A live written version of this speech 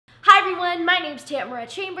everyone, my name's Tamara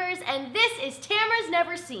Chambers, and this is Tamara's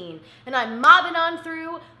Never Seen, and I'm mobbing on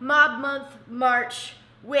through Mob Month March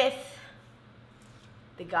with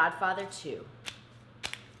The Godfather 2.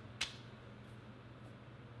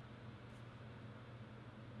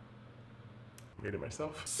 Made it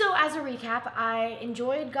myself. So as a recap, I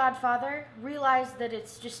enjoyed Godfather, realized that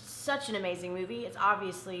it's just such an amazing movie. It's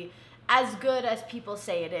obviously as good as people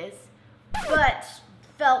say it is, but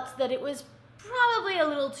felt that it was probably a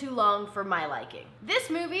little too long for my liking.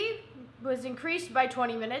 This movie was increased by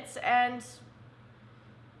 20 minutes, and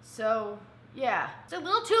so yeah, it's a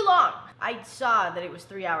little too long. I saw that it was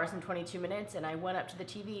 3 hours and 22 minutes, and I went up to the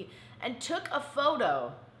TV and took a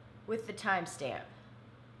photo with the timestamp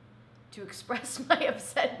to express my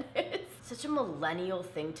upsetness. Such a millennial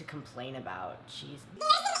thing to complain about. Jeez.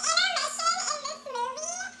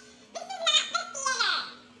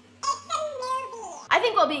 I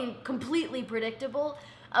think while being completely predictable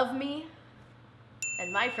of me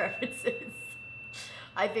and my preferences,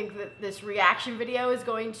 I think that this reaction video is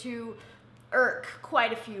going to irk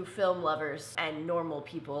quite a few film lovers and normal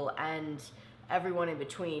people and everyone in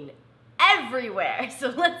between everywhere. So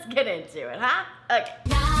let's get into it, huh? Okay.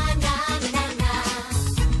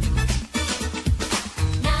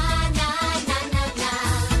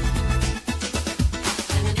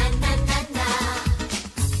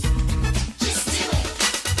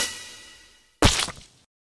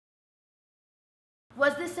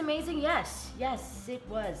 Was this amazing? Yes, it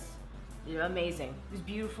was. Amazing. It was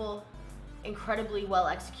beautiful, incredibly well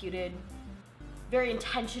executed, very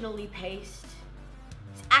intentionally paced.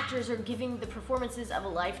 These actors are giving the performances of a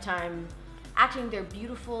lifetime, acting their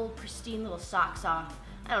beautiful, pristine little socks off.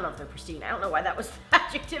 I don't know if they're pristine. I don't know why that was the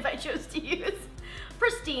adjective I chose to use.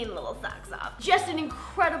 Pristine little socks off. Just an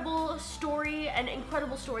incredible story and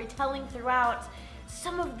incredible storytelling throughout.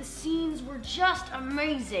 Some of the scenes were just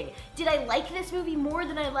amazing. Did I like this movie more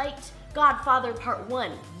than I liked Godfather Part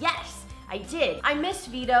 1? Yes, I did. I missed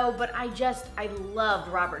Vito, but I loved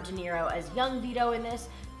Robert De Niro as young Vito in this.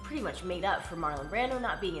 Pretty much made up for Marlon Brando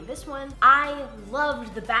not being in this one. I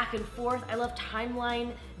loved the back and forth. I love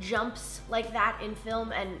timeline jumps like that in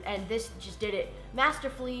film, and this just did it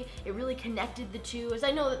masterfully. It really connected the two. As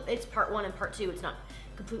I know that it's Part 1 and Part 2, it's not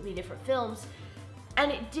completely different films. And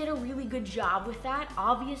it did a really good job with that,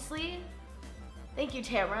 obviously. Thank you,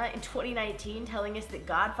 Tamara, in 2019, telling us that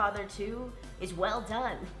Godfather 2 is well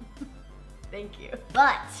done. Thank you.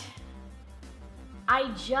 But I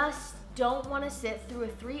just don't want to sit through a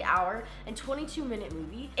 3 hour and 22-minute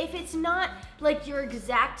movie. If it's not like your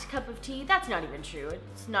exact cup of tea, that's not even true.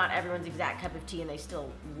 It's not everyone's exact cup of tea and they still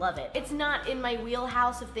love it. It's not in my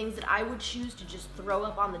wheelhouse of things that I would choose to just throw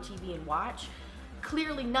up on the TV and watch.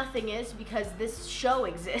 Clearly nothing is, because this show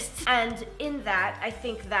exists. And in that, I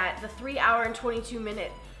think that the 3 hour and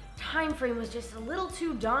 22-minute time frame was just a little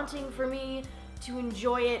too daunting for me to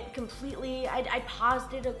enjoy it completely. I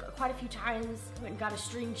paused it quite a few times, went and got a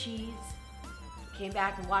string cheese, came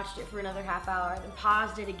back and watched it for another half hour, then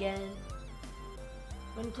paused it again,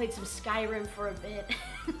 went and played some Skyrim for a bit,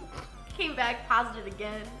 came back, paused it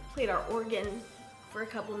again, played our organ for a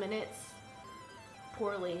couple minutes,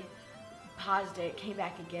 poorly. Paused it, came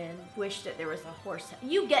back again, wished that there was a horse.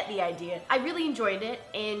 You get the idea. I really enjoyed it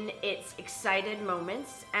in its excited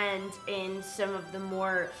moments and in some of the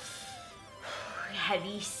more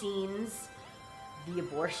heavy scenes. The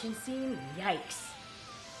abortion scene, yikes.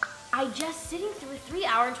 Sitting through a 3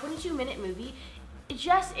 hour and 22-minute movie,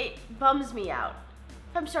 it bums me out.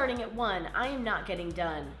 If I'm starting at 1, I am not getting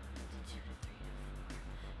done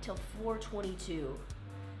till 4:22.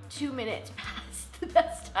 2 minutes past the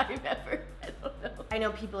best time ever. I don't know. I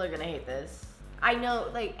know people are gonna hate this. I know,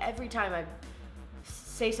 like, every time I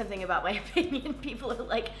say something about my opinion, people are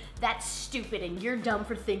like, that's stupid and you're dumb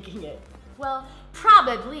for thinking it. Well,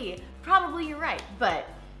 probably you're right, but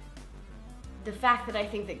the fact that I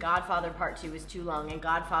think that Godfather Part 2 is too long and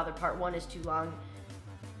Godfather Part 1 is too long,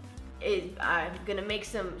 I'm gonna make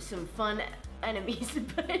some fun enemies,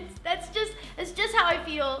 but that's just how I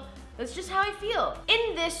feel. That's just how I feel.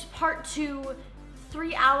 In this Part 2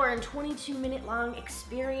 3 hour and 22-minute long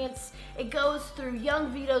experience, it goes through young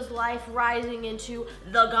Vito's life rising into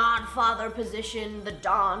the Godfather position, the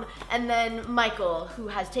Don, and then Michael, who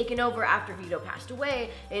has taken over after Vito passed away,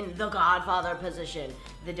 in the Godfather position,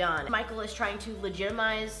 the Don. Michael is trying to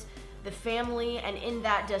legitimize the family, and in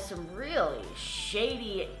that does some really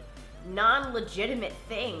shady, non-legitimate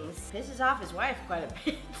things. Pisses off his wife quite a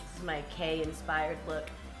bit. This is my K-inspired look.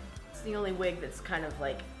 It's the only wig that's kind of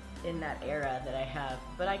like in that era that I have,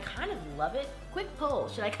 but I kind of love it. Quick poll,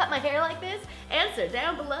 should I cut my hair like this? Answer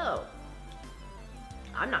down below.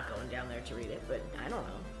 I'm not going down there to read it, but I don't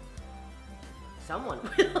know. Someone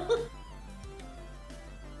will.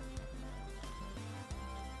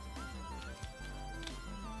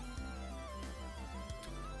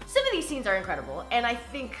 Some of these scenes are incredible, and I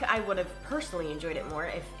think I would have personally enjoyed it more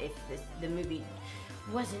if the movie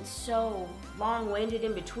wasn't so long-winded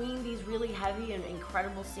in between these really heavy and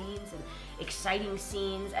incredible scenes and exciting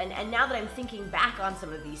scenes. And now that I'm thinking back on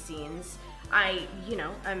some of these scenes,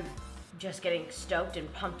 I'm just getting stoked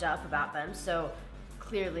and pumped up about them, so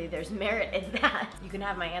clearly there's merit in that. You can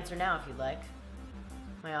have my answer now if you'd like.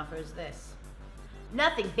 My offer is this.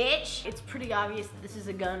 Nothing, bitch! It's pretty obvious that this is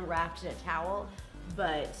a gun wrapped in a towel,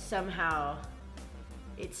 but somehow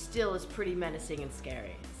it still is pretty menacing and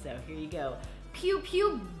scary. So here you go. Pew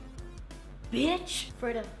pew, bitch!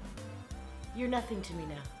 Freda, you're nothing to me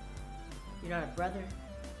now. You're not a brother.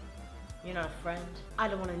 You're not a friend. I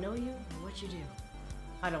don't want to know you or what you do.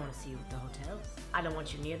 I don't want to see you at the hotels. I don't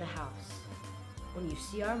want you near the house. When you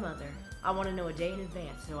see our mother, I want to know a day in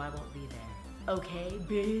advance so I won't be there. Okay,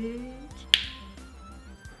 bitch?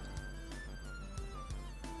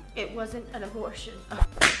 It wasn't an abortion.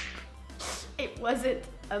 It wasn't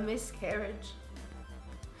a miscarriage.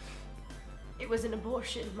 It was an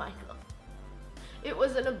abortion, Michael. It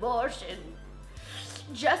was an abortion.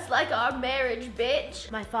 Just like our marriage,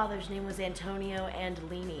 bitch. My father's name was Antonio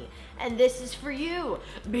Andolini, and this is for you,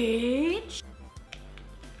 bitch.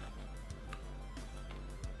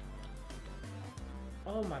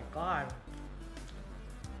 Oh my God.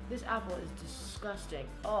 This apple is disgusting.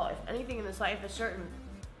 Oh, if anything in this life is certain,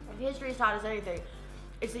 if history has taught us anything,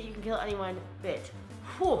 it's that you can kill anyone, bitch.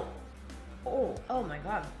 Whew. Oh my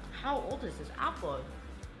God. How old is this apple?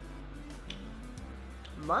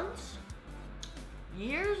 Months?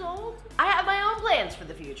 Years old? I have my own plans for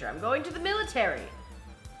the future. I'm going to the military.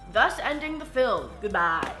 Thus ending the film.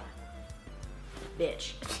 Goodbye.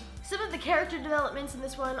 Bitch. Some of the character developments in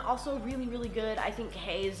this one also really, really good. I think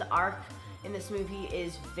Hayes' arc in this movie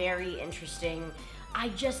is very interesting. I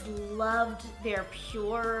just loved their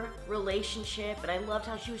pure relationship, and I loved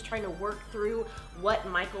how she was trying to work through what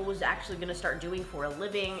Michael was actually going to start doing for a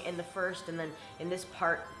living in the first, and then in this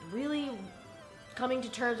part, really coming to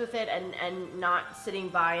terms with it and not sitting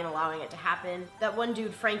by and allowing it to happen. That one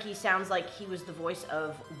dude, Frankie, sounds like he was the voice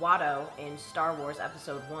of Watto in Star Wars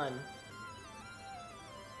Episode 1.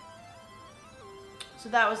 So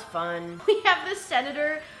that was fun. We have the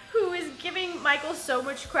senator who is giving Michael so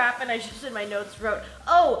much crap, and I just in my notes wrote,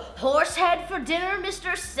 "Oh, horsehead for dinner,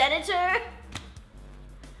 Mr. Senator?"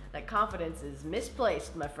 That confidence is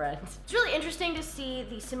misplaced, my friends. It's really interesting to see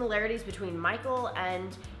the similarities between Michael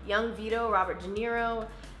and young Vito, Robert De Niro.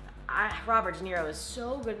 Robert De Niro is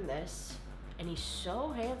so good in this, and he's so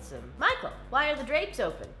handsome. Michael, why are the drapes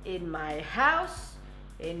open? In my house,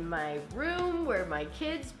 in my room where my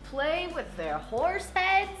kids play with their horse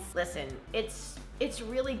heads. Listen, it's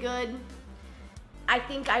really good. I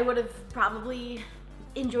think I would have probably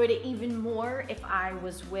enjoyed it even more if I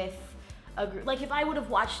was with a group. Like if I would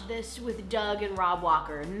have watched this with Doug and Rob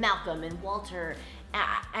Walker and Malcolm and Walter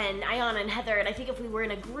and Ayanna and Heather, and I think if we were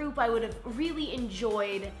in a group, I would have really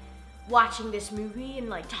enjoyed watching this movie and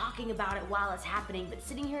like talking about it while it's happening. But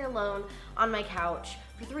sitting here alone on my couch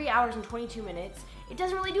for 3 hours and 22 minutes, it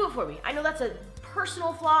doesn't really do it for me. I know that's a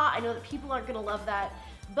personal flaw. I know that people aren't gonna love that,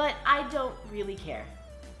 but I don't really care.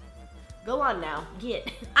 Go on now,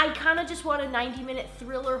 get. I kind of just want a 90-minute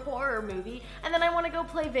thriller horror movie, and then I want to go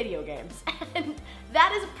play video games. And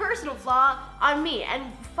that is a personal flaw on me, and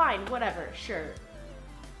fine, whatever, sure.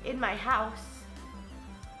 In my house,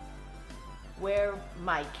 where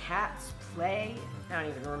my cats play, I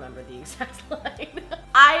don't even remember the exact line.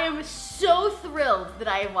 I am so thrilled that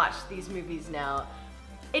I have watched these movies now.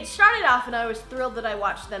 It started off and I was thrilled that I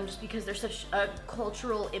watched them just because they're such a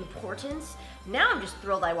cultural importance. Now I'm just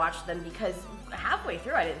thrilled I watched them because halfway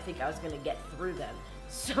through I didn't think I was gonna get through them.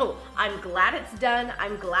 So I'm glad it's done.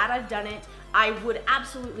 I'm glad I've done it. I would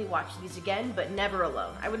absolutely watch these again, but never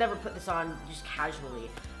alone. I would never put this on just casually.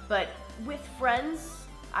 But with friends,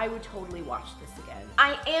 I would totally watch this again.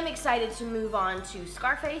 I am excited to move on to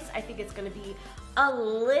Scarface. I think it's gonna be a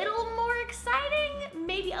little more exciting,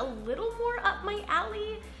 maybe a little more up my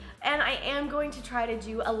alley. And I am going to try to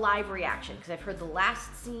do a live reaction because I've heard the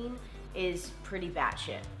last scene is pretty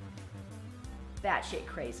batshit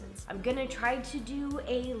craisins. I'm gonna try to do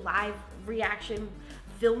a live reaction,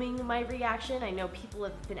 filming my reaction. I know people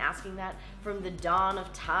have been asking that from the dawn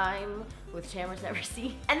of time with Tamara's Never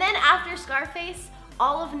Seen. And then after Scarface,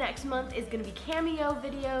 all of next month is gonna be cameo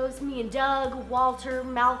videos. Me and Doug, Walter,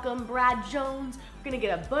 Malcolm, Brad Jones. We're gonna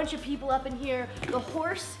get a bunch of people up in here. The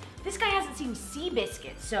horse, this guy hasn't seen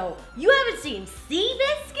Seabiscuit, so you haven't seen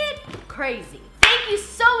Seabiscuit? Crazy. Thank you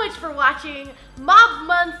so much for watching. Mob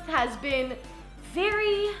Month has been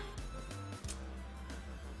very,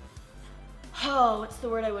 what's the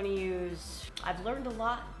word I want to use? I've learned a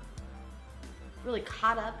lot, really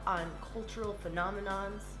caught up on cultural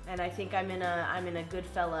phenomenons, and I think I'm in a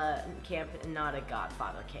Goodfella camp and not a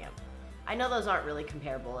Godfather camp. I know those aren't really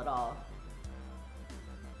comparable at all,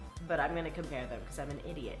 but I'm gonna compare them because I'm an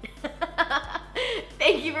idiot.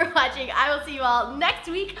 Thank you for watching. I will see you all next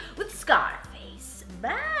week with Scarface.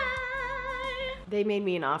 Bye. They made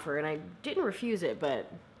me an offer and I didn't refuse it,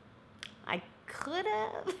 but I could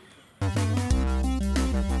have.